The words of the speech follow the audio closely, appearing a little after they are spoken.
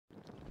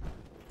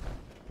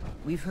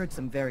We've heard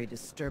some very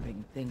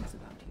disturbing things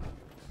about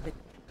you.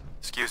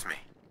 Excuse me.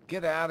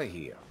 Get out of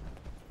here.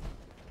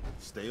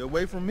 Stay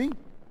away from me.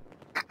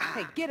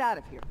 Hey, get out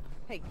of here.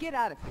 Hey, get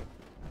out of here.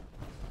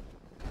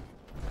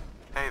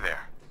 Hey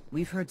there.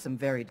 We've heard some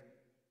very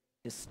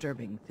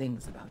disturbing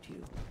things about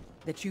you.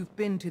 That you've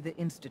been to the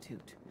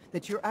Institute.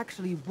 That you're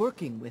actually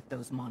working with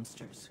those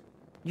monsters.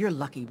 You're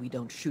lucky we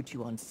don't shoot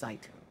you on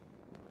sight.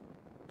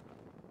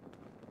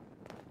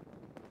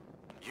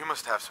 You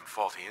must have some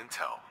faulty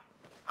intel.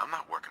 I'm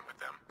not working with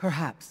them.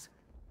 Perhaps.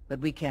 But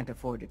we can't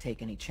afford to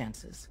take any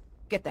chances.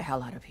 Get the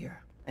hell out of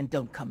here, and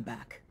don't come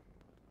back.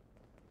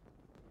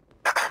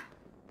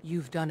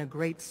 You've done a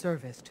great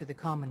service to the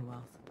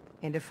Commonwealth.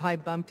 And if I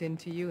bumped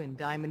into you in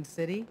Diamond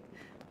City,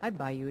 I'd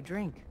buy you a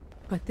drink.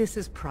 But this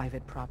is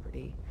private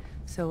property,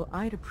 so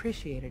I'd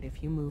appreciate it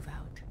if you move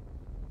out.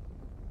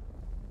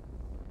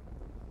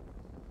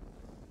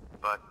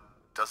 But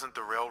doesn't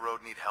the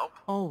railroad need help?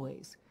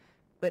 Always.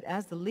 But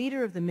as the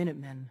leader of the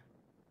Minutemen,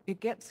 it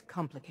gets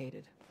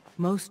complicated.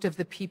 Most of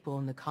the people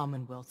in the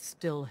Commonwealth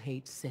still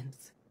hate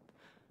synths.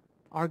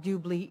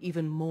 Arguably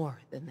even more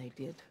than they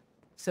did.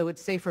 So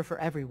it's safer for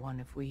everyone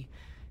if we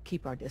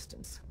keep our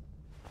distance.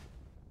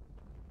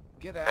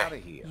 Get out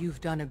of here. You've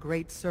done a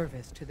great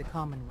service to the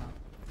Commonwealth.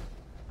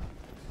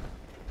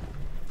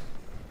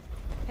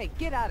 Hey,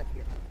 get out of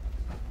here.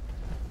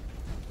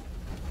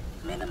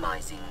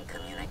 Minimizing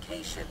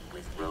communication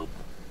with rope.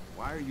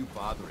 Why are you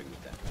bothering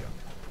with that junk?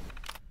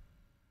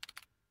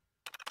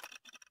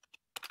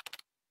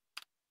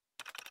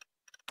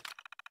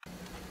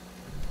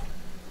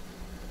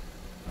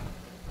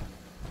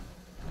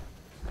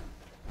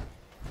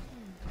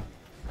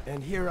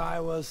 And here I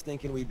was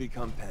thinking we'd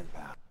become pen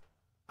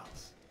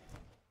pals.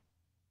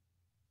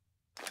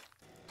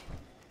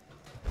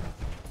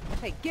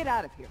 Hey, get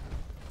out of here.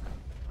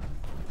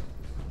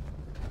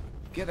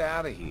 Get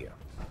out of here.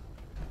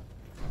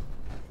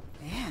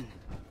 Man,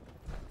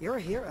 you're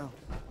a hero.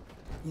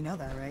 You know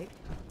that, right?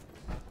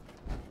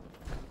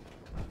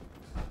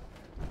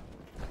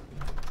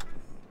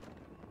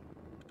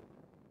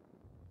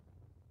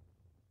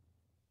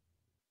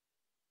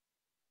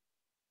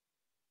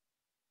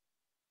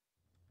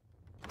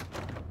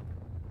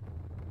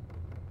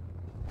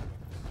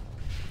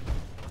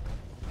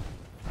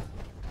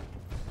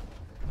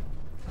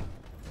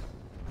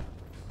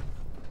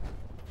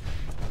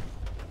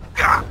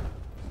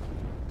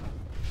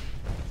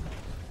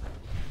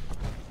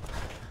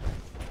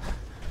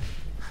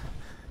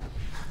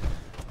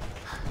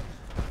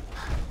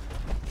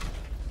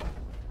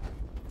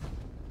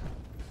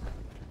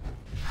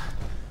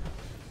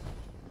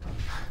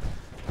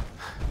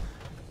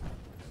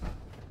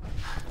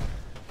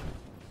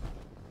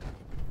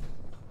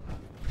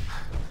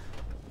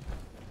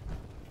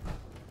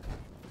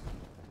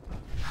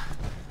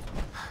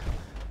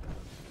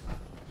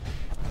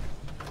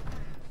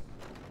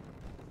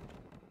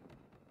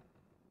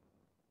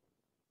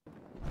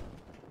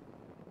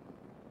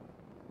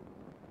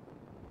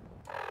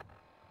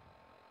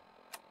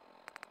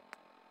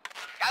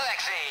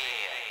 Galaxy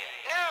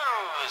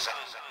News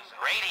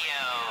Radio.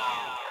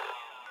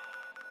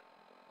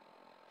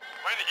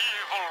 When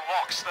evil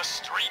walks the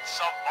streets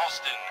of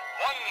Boston,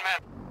 one man...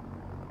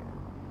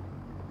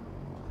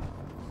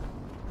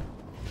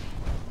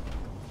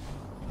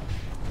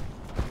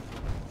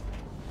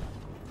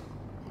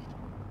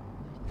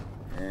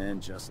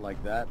 And just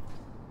like that,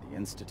 the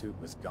Institute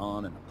was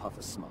gone in a puff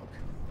of smoke.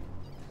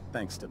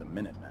 Thanks to the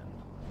Minutemen.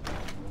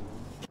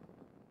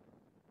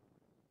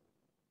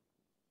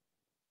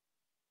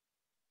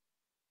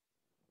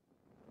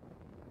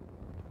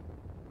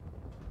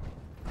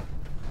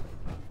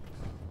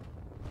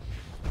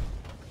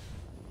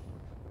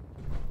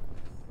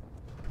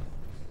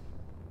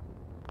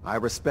 I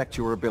respect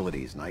your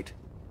abilities, Knight.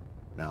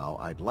 Now,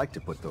 I'd like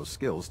to put those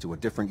skills to a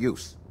different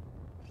use.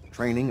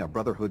 Training a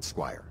Brotherhood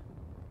squire.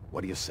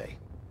 What do you say?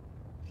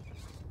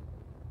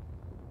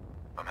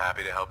 I'm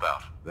happy to help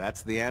out.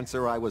 That's the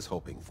answer I was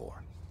hoping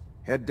for.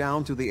 Head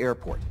down to the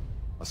airport.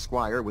 A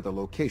squire with a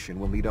location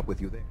will meet up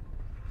with you there.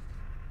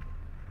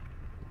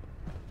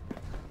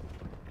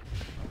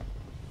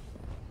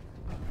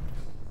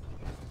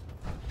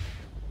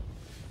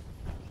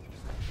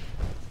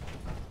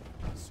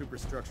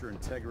 Superstructure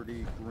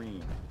integrity,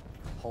 green.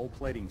 Hull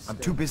plating I'm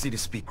too busy to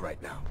speak right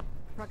now.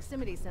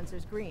 Proximity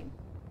sensors green.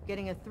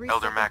 Getting a 3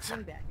 Elder second Maxon.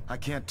 feedback. I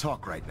can't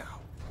talk right now.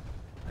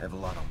 I have a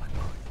lot on my mind.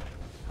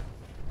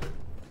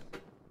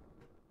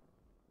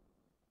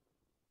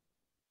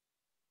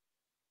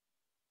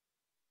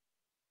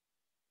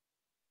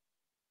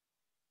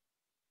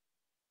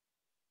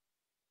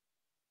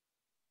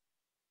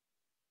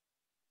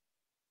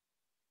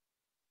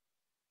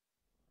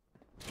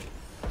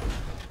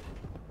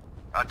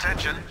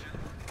 Attention.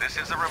 This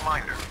is a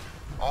reminder.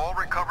 All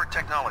recovered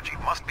technology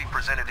must be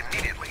presented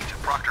immediately to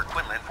Proctor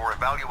Quinlan for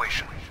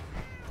evaluation.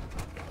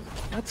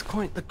 That's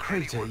quite the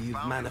crater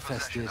you've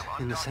manifested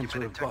in the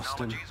center of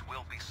Boston.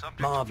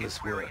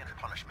 Marvelous work.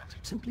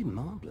 Simply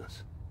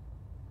marvelous.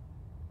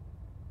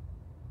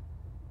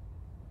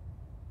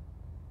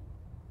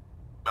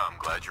 I'm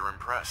glad glad you're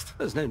impressed.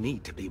 There's no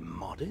need to be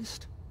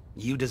modest.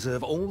 You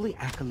deserve all the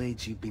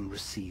accolades you've been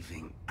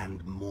receiving,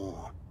 and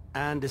more.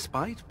 And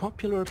despite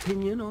popular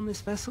opinion on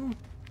this vessel,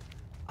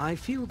 I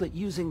feel that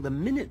using the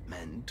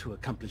Minutemen to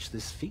accomplish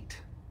this feat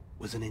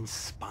was an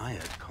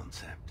inspired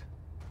concept.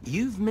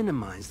 You've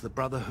minimized the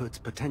Brotherhood's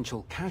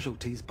potential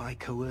casualties by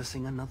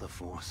coercing another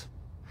force,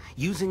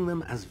 using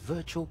them as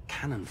virtual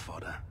cannon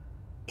fodder.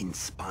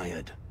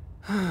 Inspired.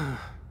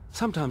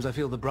 Sometimes I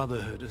feel the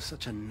Brotherhood has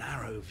such a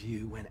narrow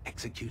view when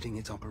executing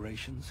its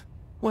operations.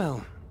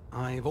 Well,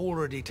 I've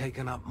already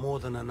taken up more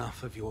than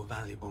enough of your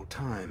valuable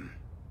time.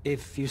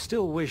 If you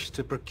still wish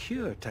to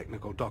procure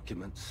technical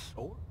documents,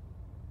 or...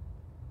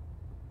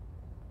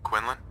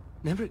 Quinlan?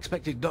 Never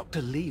expected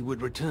Dr. Lee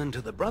would return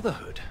to the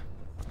Brotherhood.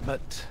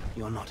 But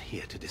you're not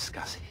here to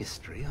discuss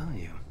history, are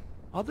you?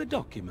 Are there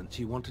documents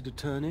you wanted to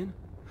turn in?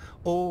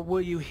 Or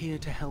were you here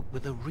to help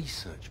with a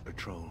research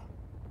patrol?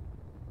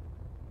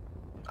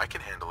 I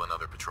can handle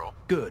another patrol.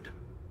 Good.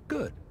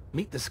 Good.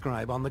 Meet the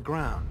scribe on the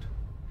ground.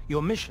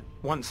 Your mission,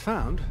 once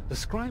found, the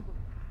scribe...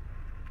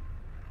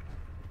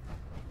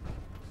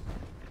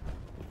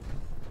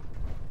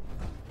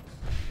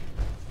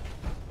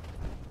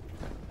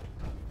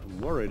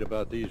 I'm worried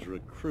about these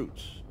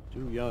recruits.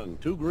 Too young,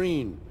 too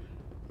green.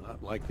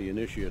 Not like the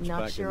initiates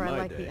Not back sure in I my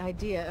like day. the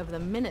idea of the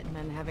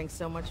Minutemen having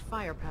so much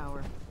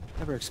firepower.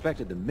 Never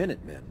expected the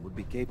Minutemen would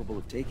be capable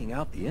of taking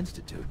out the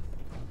Institute.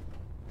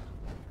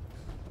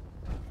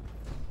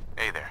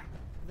 Hey there.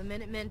 The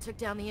Minutemen took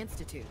down the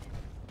Institute.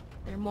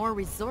 They're more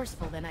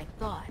resourceful than I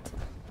thought.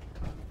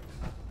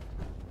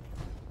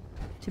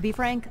 To be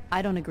frank,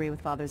 I don't agree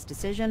with Father's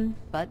decision,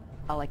 but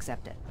I'll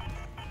accept it.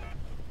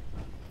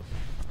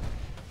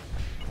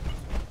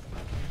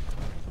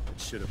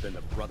 It should have been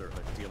the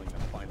Brotherhood dealing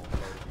the final blow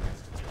to the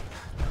Institute.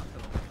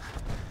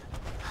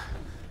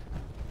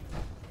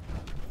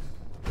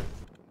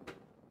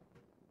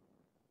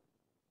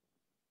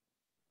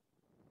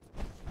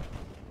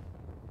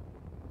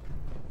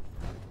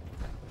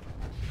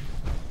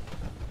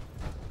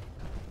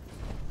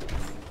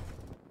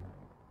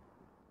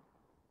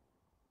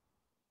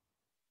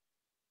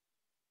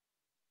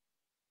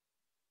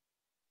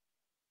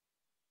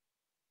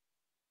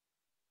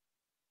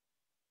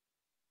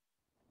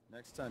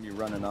 Next time you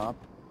run an op,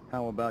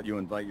 how about you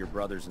invite your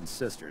brothers and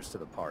sisters to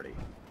the party?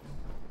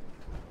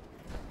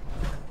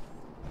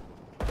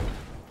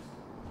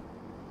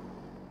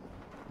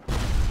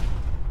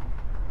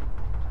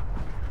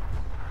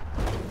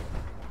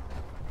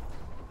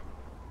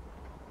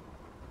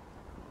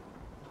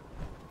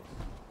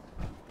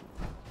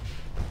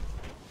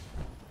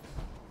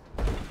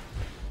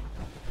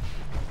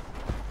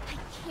 I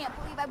can't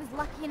believe I was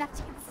lucky enough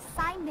to get this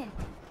assignment.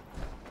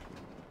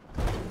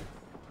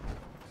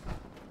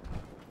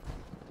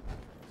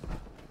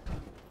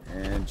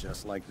 And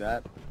just like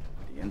that,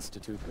 the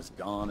Institute was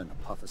gone in a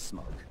puff of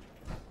smoke.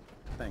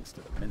 Thanks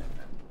to the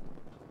Minutemen.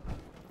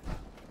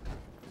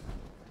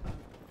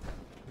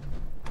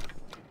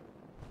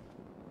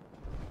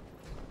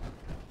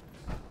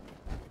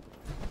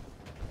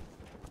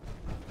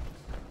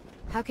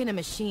 How can a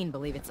machine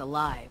believe it's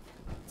alive?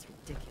 It's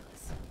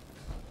ridiculous.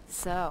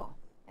 So,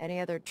 any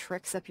other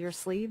tricks up your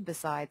sleeve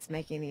besides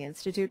making the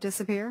Institute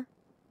disappear?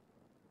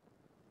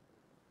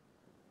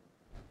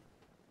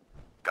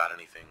 Got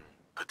anything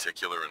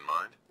particular in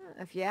mind?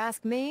 If you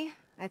ask me,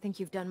 I think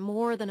you've done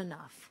more than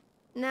enough.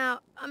 Now,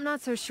 I'm not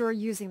so sure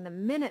using the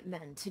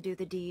Minutemen to do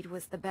the deed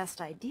was the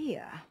best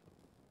idea.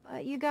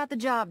 But you got the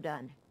job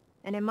done.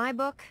 And in my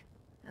book,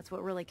 that's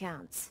what really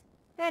counts.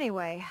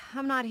 Anyway,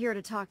 I'm not here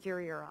to talk your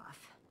ear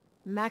off.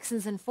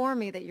 Maxon's informed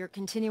me that you're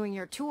continuing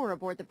your tour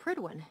aboard the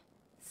Prydwen.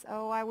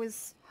 So I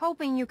was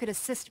hoping you could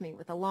assist me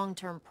with a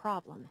long-term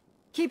problem.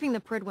 Keeping the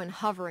Prydwen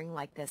hovering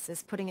like this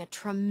is putting a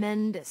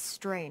tremendous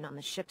strain on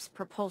the ship's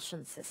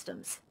propulsion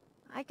systems.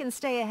 I can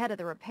stay ahead of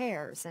the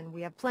repairs, and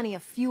we have plenty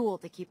of fuel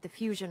to keep the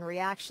fusion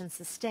reaction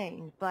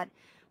sustained, but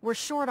we're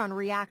short on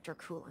reactor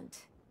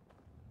coolant.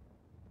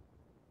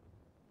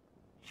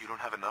 You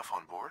don't have enough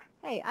on board?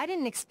 Hey, I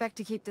didn't expect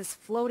to keep this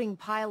floating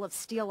pile of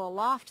steel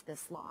aloft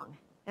this long,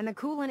 and the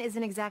coolant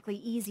isn't exactly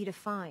easy to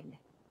find.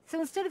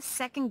 So instead of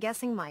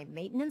second-guessing my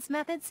maintenance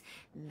methods,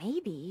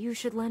 maybe you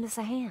should lend us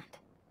a hand.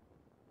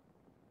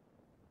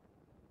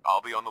 I'll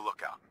be on the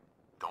lookout.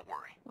 Don't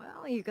worry.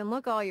 Well, you can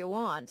look all you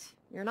want.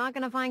 You're not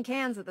gonna find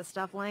cans of the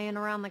stuff laying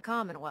around the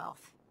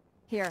Commonwealth.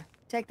 Here,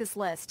 take this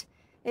list.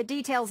 It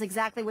details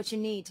exactly what you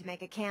need to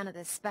make a can of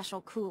this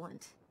special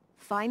coolant.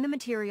 Find the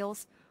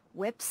materials,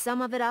 whip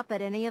some of it up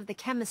at any of the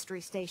chemistry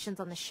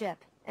stations on the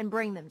ship, and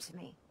bring them to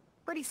me.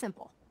 Pretty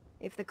simple.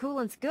 If the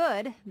coolant's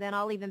good, then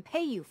I'll even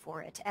pay you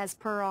for it, as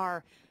per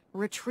our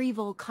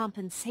retrieval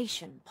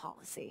compensation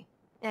policy.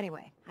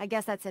 Anyway, I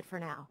guess that's it for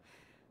now.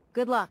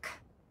 Good luck.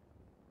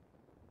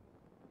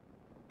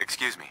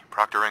 Excuse me,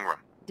 Proctor Ingram.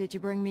 Did you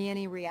bring me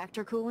any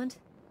reactor coolant?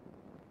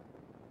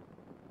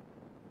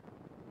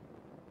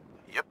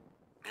 Yep,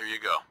 here you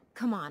go.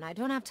 Come on, I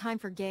don't have time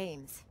for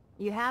games.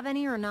 You have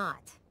any or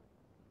not?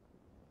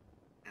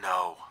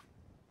 No,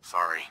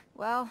 sorry.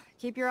 Well,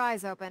 keep your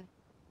eyes open.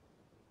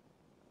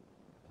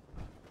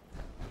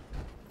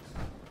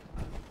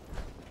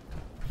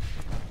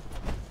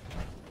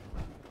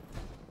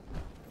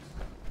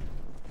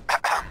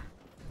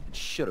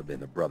 should have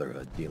been the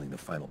Brotherhood dealing the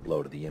final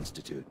blow to the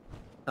Institute,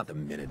 not the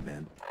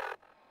Minutemen.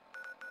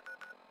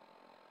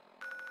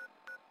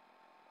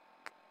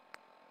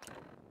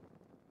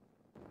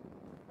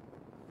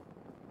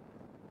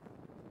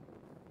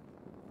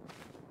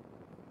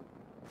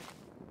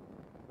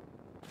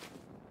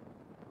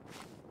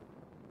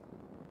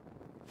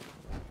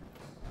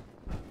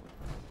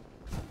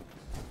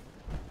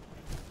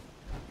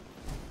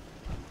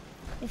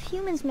 If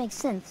humans make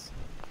sense,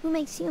 who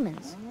makes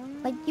humans?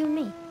 Like you and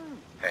me.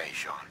 Hey,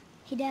 Sean.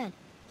 Hey, Dad,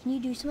 can you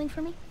do something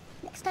for me?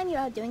 Next time you're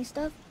out doing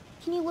stuff,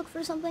 can you look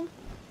for something?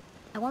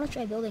 I want to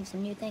try building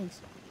some new things.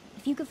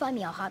 If you could find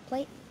me a hot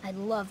plate, I'd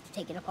love to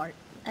take it apart.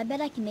 I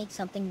bet I can make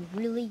something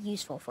really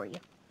useful for you.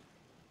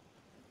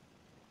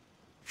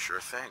 Sure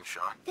thing,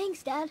 Sean.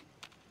 Thanks, Dad.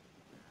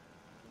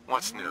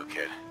 What's new,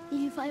 kid? Did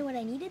you find what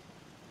I needed?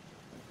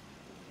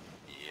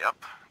 Yep,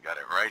 got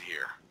it right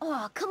here.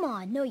 Oh, come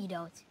on. No, you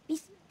don't.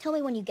 Tell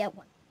me when you get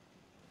one.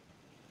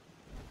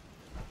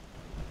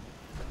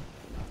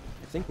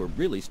 I think we're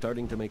really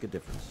starting to make a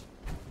difference.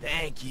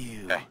 Thank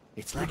you. Hey.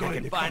 It's like I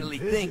can finally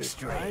think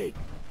straight.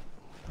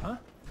 Huh?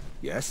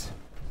 Yes?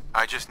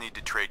 I just need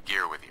to trade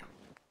gear with you.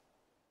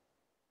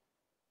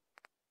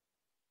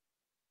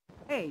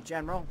 Hey,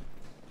 General.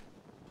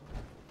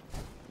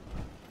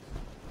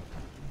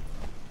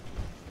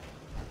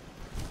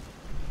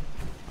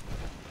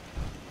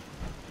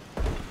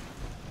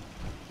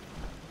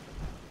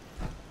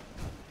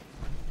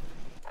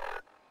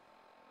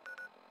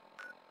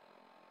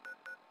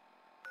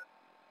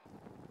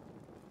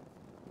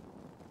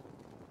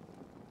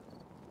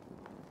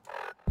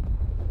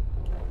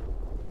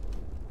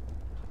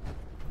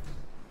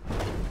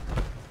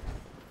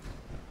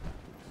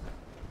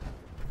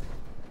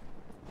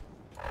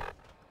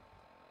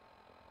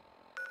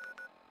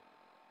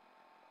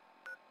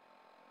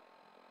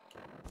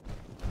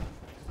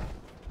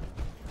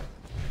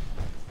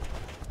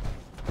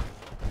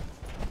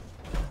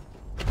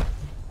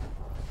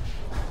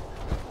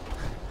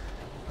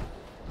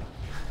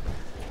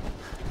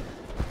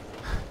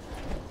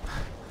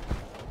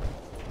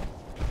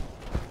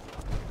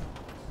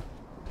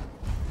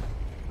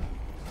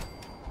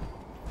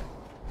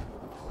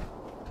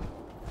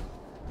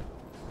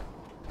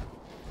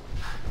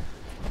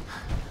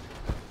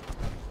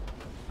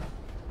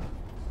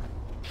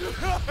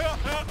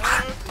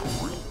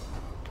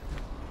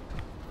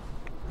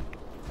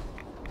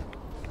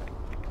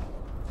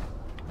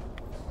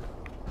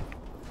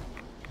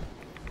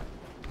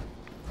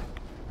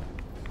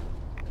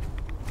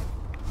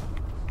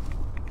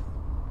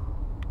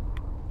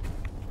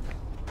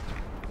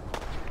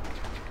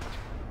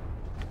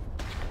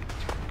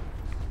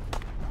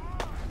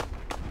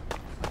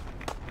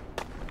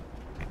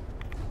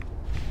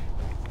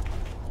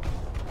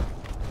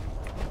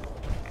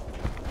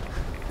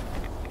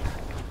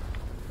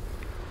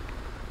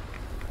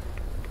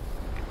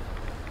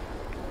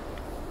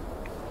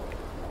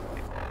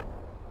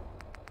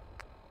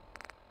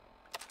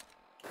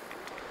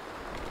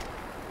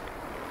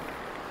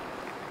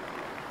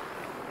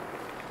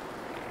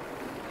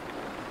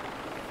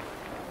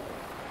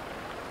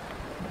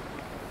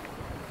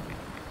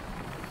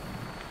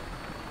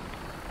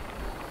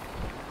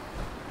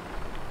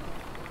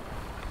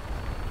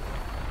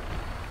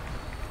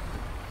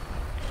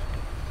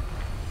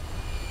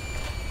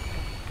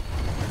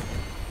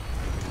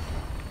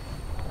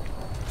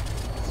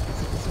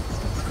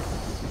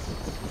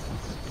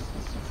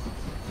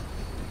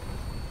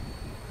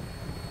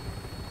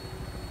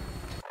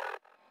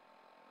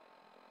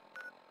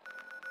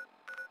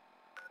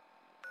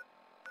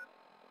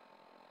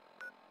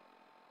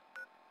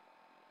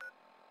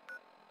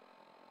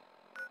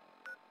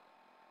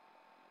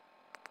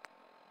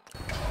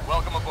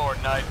 Welcome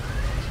aboard, Knight.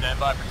 Stand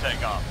by for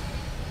takeoff.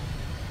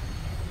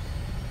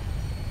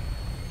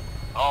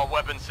 All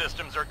weapon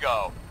systems are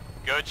go.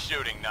 Good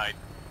shooting, Knight.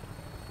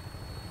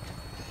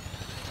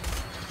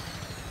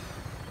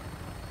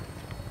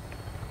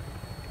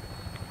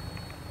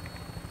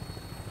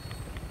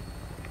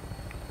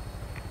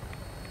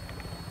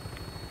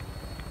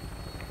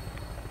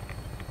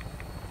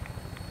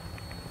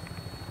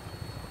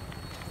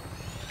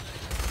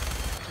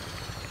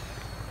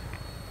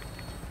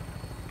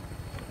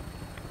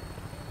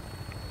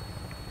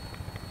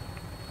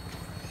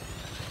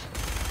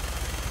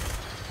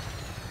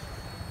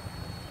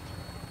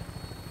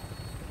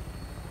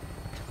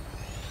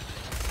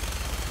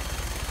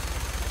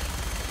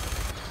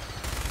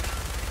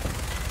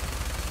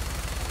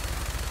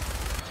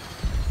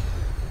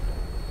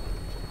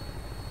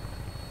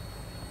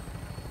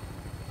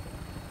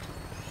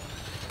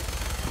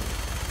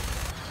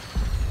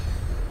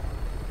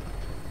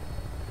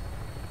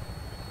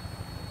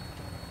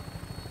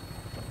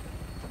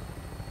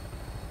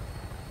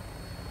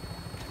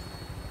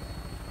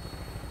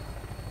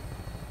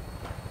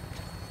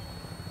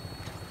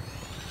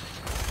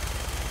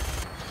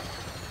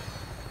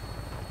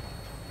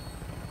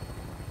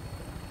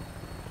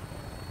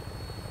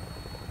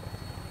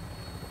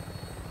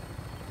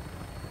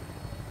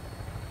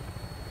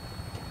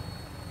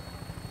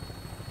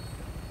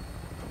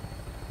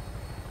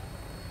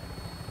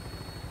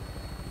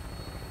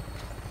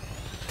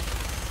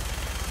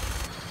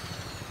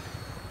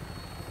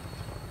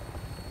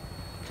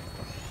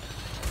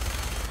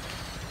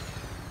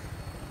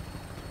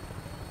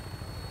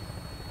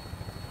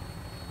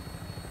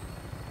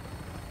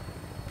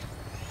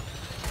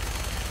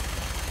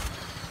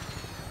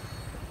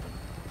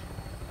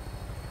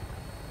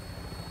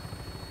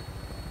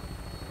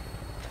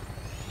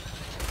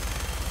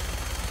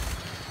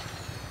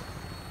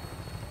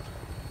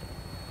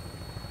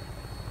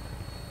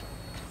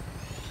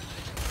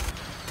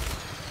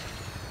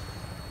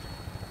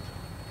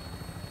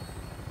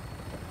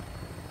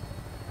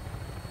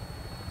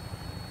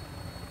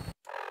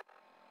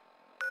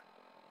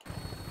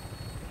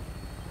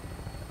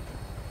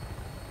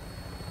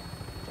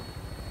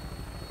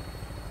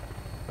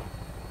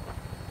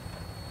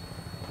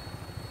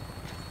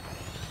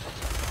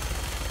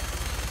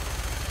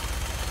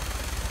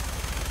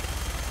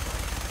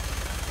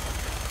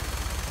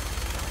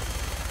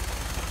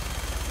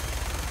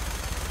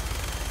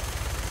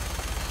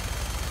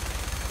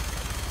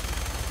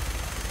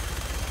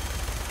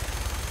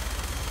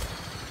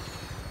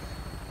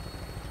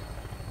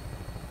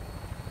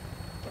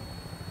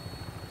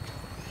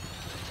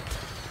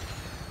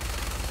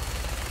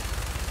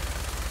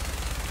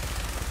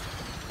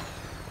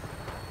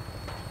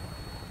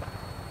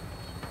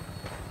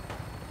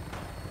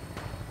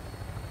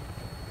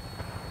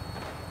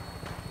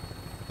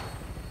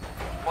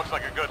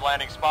 Looks like a good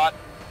landing spot.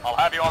 I'll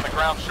have you on the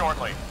ground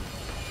shortly.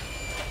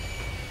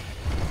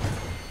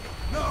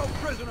 No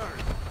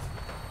prisoners!